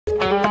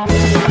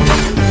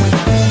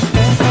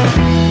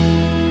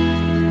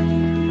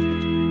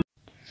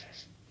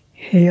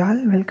Hey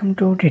all, welcome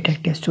to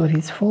Detective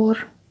Stories 4.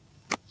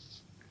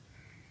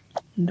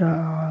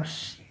 The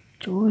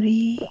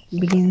story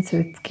begins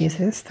with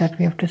cases that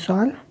we have to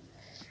solve,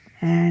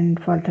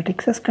 and for the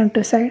Texas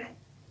countryside,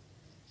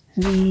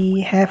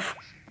 we have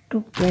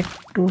to get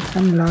to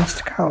some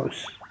lost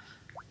cows.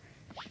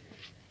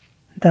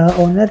 The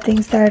owner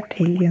thinks that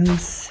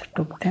aliens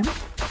took them,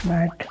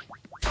 but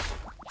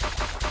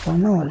who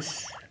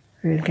knows?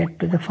 We'll get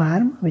to the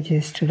farm, which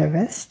is to the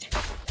west,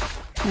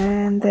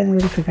 and then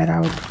we'll figure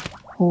out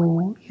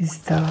who is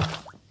the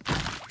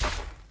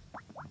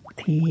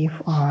thief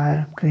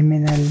or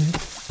criminal,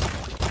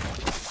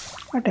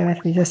 whatever.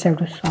 We just have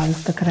to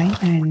solve the crime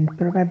and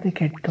probably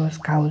get those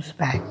cows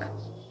back.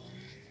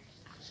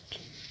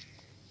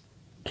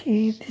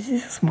 Okay, this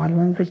is a small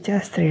one with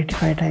just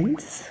 385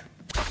 tiles.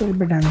 Will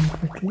be done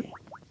quickly.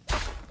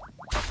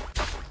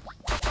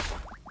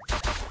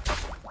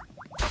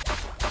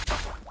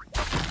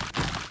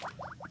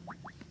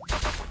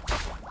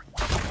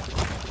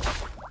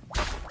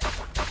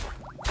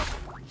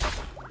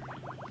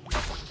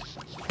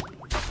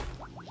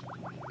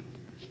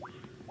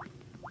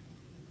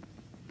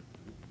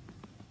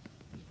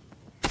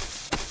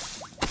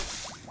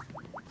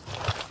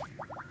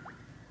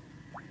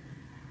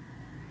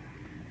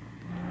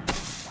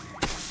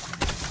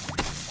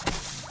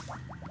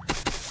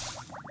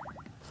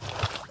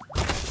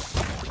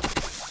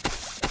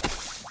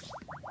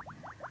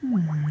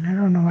 I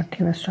don't know what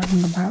he was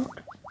talking about,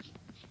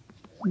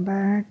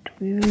 but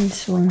we will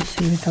soon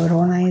see with our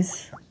own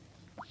eyes.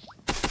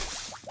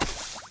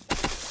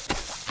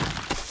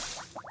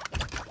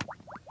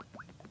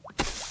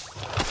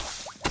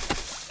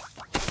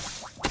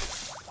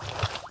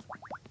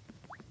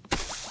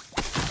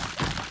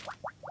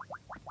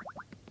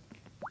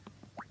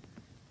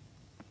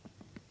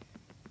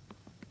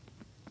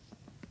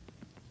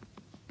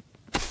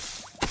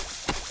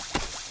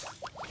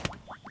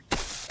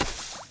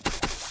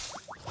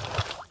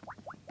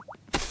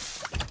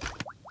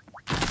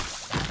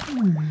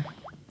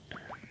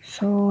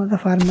 So the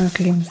farmer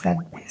claims that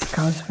his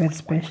cows were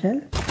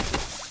special.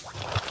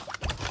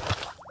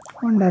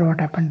 Wonder what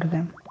happened to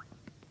them.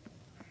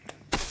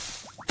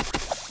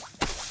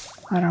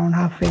 Around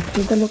halfway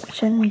through the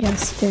location, we are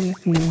still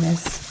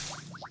clueless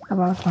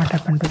about what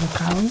happened to the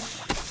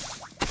cows.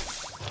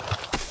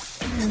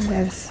 And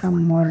there's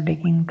some more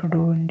digging to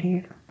do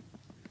indeed.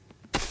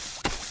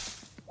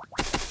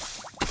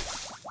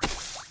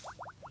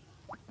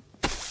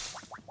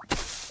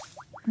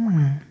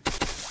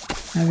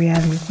 Now we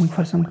are looking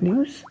for some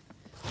clues.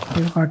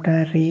 We've got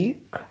a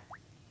rake,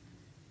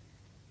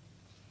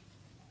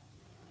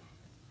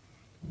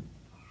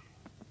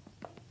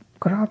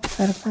 crop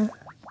circle,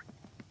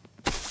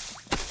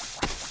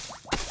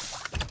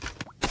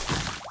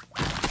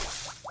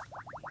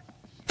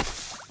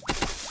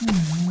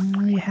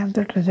 we have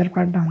the treasure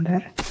part down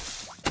there.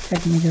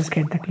 Let me just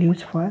get the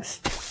clues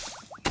first.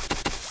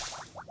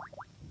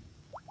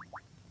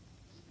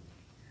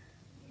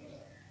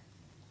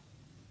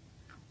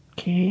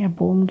 Okay, a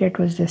boom gate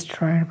was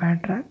destroyed by a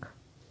truck.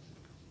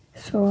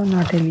 So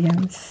not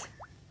aliens.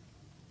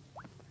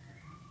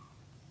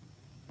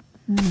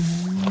 We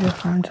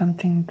found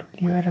something to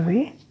lure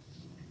away.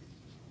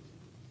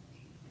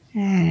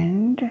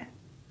 And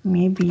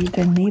maybe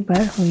the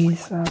neighbor, who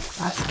is a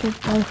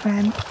basketball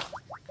fan,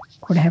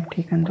 could have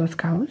taken those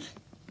cows.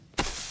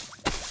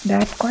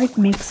 That quite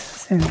makes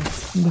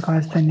sense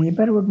because the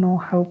neighbor would know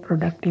how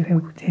productive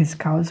his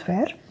cows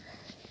were.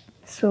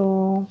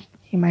 So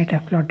he might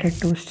have plotted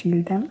to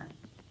steal them.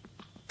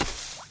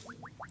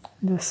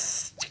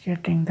 Just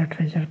getting the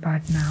treasure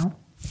part now.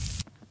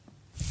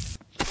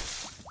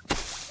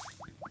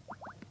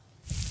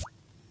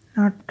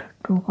 Not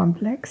too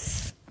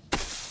complex.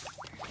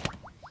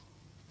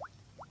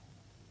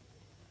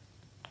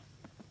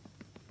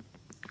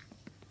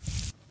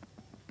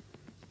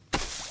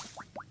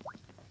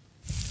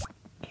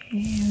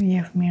 Okay, we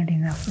have made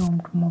enough room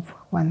to move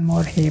one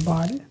more hay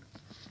ball.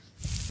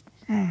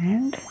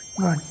 And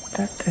got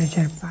the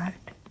treasure part.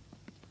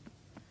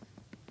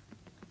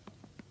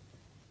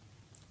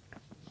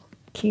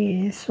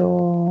 Okay,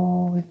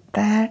 so with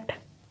that,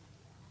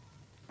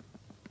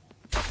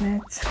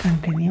 let's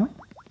continue.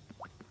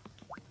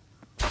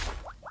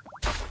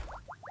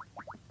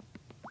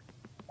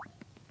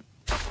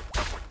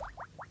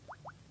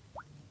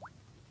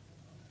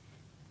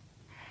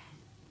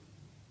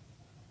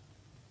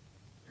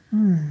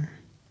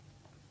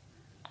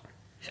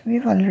 So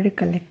we've already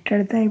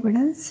collected the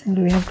evidence and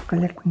we have to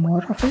collect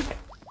more of it.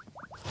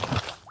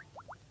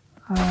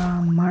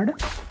 Mud.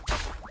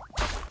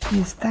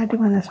 Is that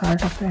even a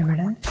sort of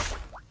evidence?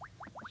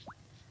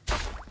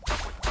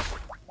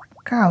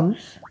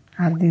 Cows.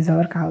 Are these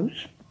our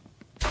cows?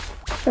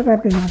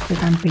 Probably not, we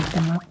can't pick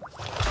them up.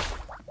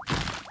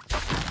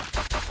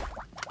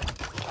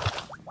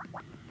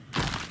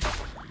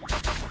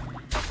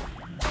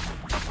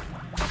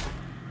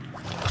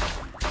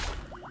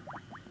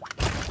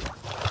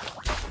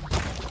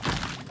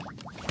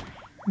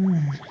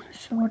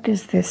 So what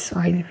is this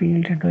oil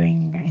field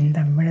doing in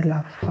the middle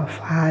of a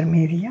farm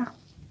area?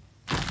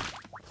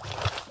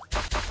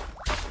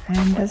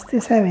 And does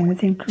this have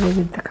anything to do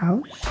with the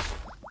cows?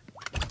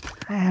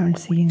 I haven't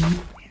seen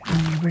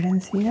any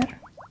evidence here.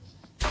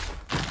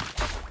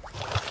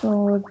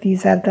 So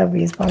these are the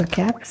baseball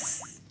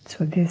caps.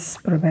 So this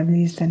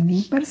probably is the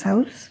neighbor's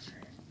house,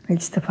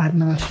 which the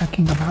farmer was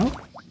talking about.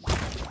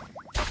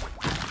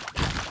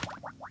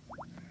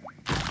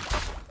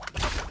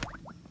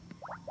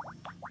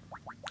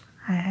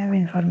 I have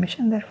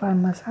information that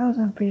farmer's house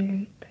and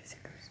field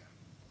bicycles.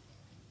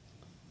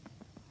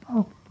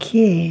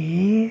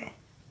 Okay,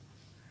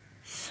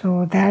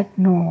 so that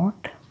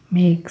note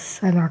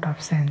makes a lot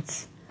of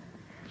sense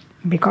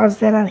because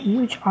there are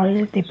huge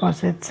oil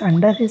deposits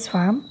under his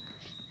farm,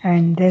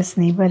 and this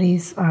neighbor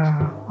is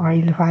a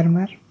oil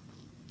farmer.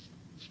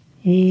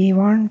 He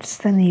wants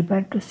the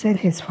neighbor to sell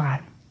his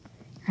farm,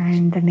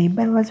 and the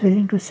neighbor was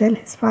willing to sell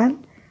his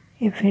farm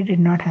if he did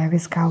not have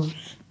his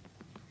cows.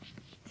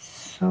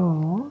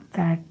 So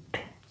that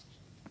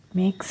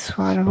makes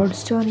for a good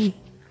story.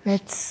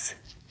 Let's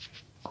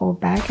go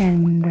back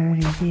and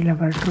reveal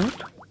our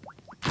truth.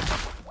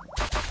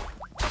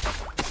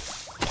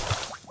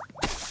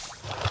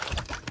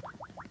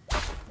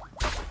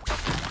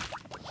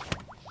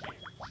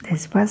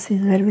 This bus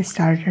is where we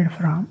started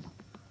from.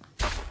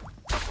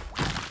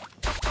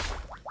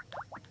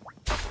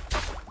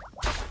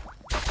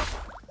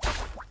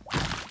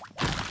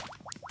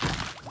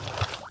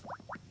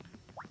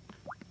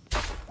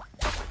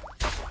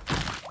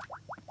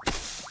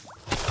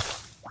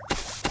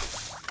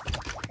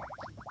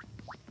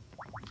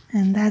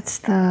 And that's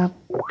the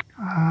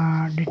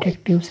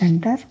detective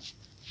center.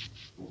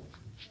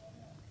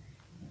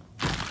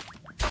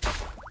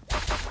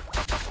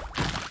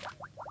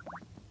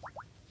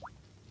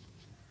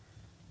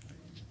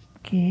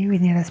 Okay, we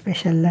need a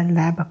special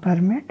lab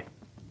permit.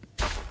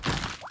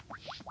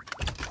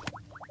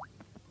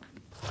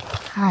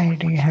 Hi,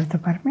 do you have the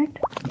permit?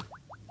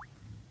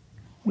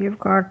 We've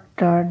got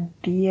the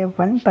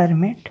DA1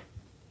 permit.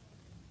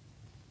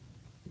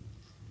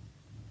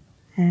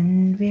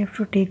 And we have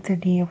to take the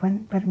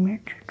DA1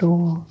 permit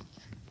to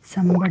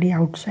somebody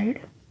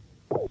outside.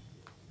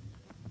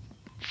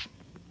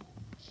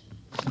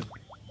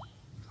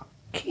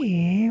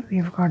 Okay,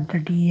 we've got the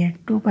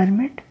DA2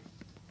 permit,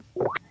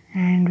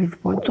 and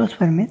with both those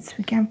permits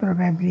we can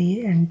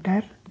probably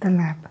enter the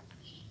lab.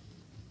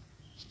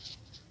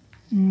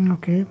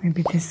 Okay,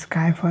 maybe this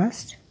guy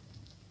first,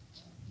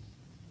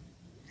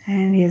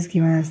 and he has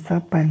given us the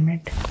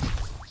permit.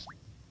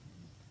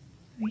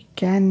 We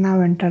can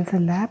now enter the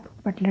lab,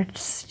 but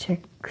let's check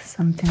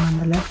something on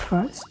the left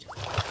first.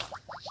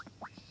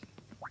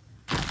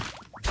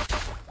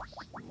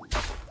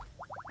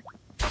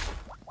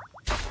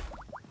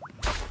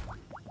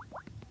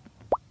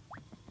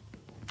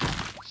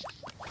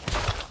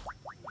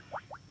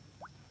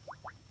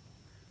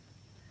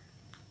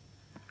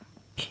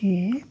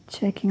 Okay,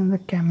 checking the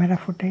camera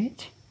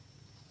footage.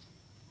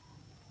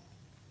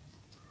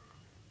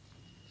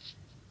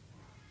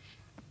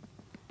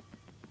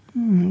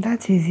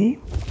 That's easy.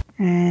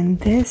 And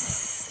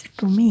this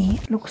to me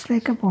looks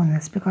like a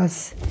bonus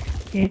because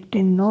it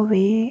in no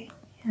way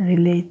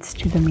relates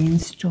to the main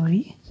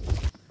story.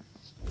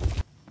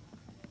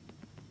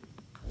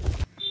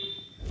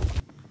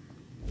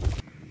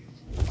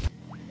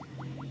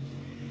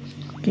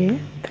 Okay,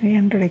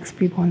 300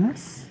 XP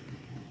bonus.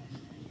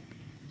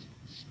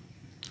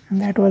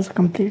 And that was a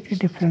completely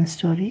different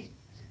story.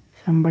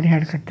 Somebody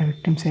had cut the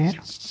victim's hair.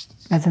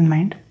 Doesn't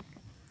mind.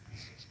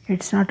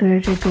 It's not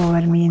related to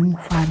our main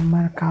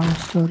farmer cow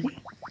story.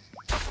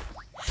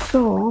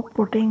 So,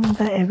 putting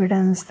the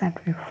evidence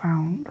that we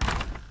found,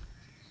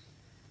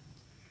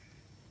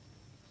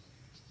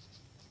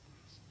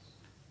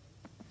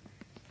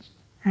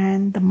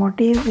 and the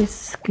motive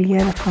is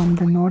clear from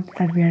the note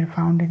that we had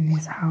found in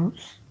his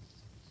house.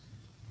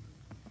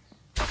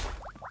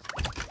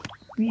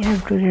 We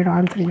have to read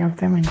all three of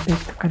them and pick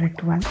the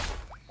correct one.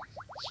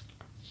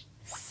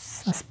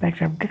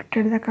 Suspect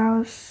abducted the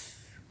cows.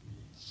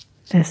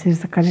 This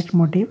is the correct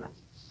motive.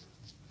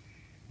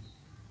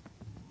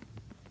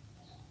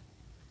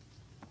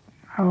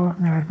 Oh,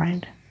 never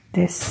mind.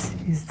 This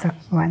is the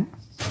one.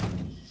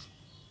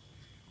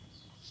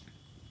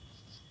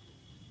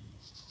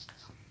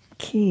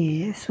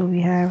 Okay, so we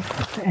have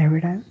the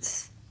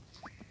evidence.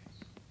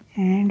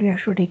 And we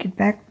have to take it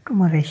back to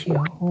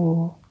Moratio,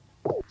 who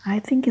I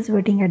think is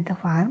waiting at the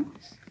farm.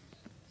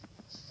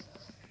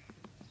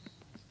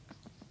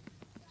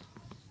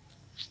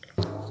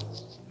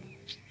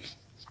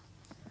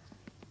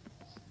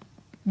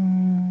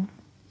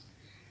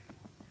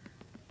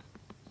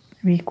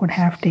 We could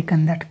have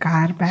taken that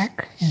car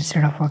back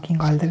instead of walking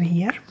all the way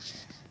here,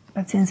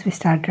 but since we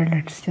started,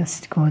 let's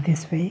just go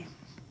this way.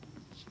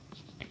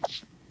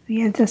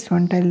 We have just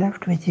one tile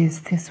left, which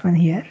is this one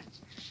here.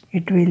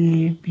 It will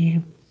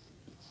be,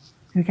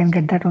 you can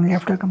get that only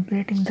after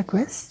completing the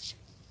quest.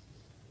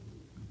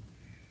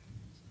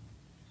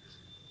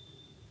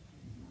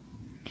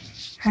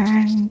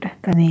 And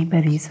the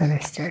neighbor is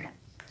arrested.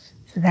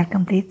 So that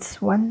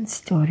completes one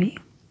story,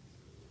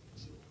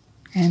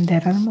 and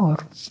there are more.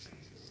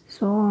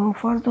 So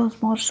for those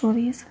more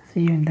stories, see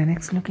you in the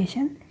next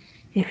location.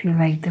 If you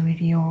like the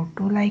video,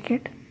 do like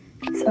it,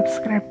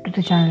 subscribe to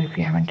the channel if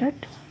you haven't yet,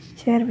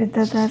 share with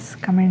others,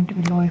 comment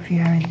below if you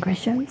have any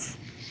questions.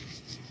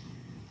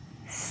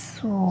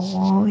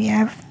 So we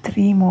have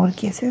 3 more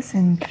cases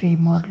in 3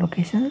 more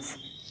locations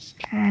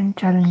and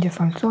challenges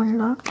also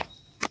unlocked.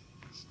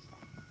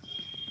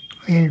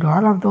 We'll do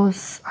all of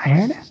those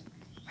ahead,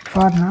 but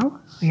for now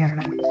we are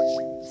done.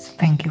 So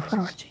thank you for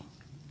watching.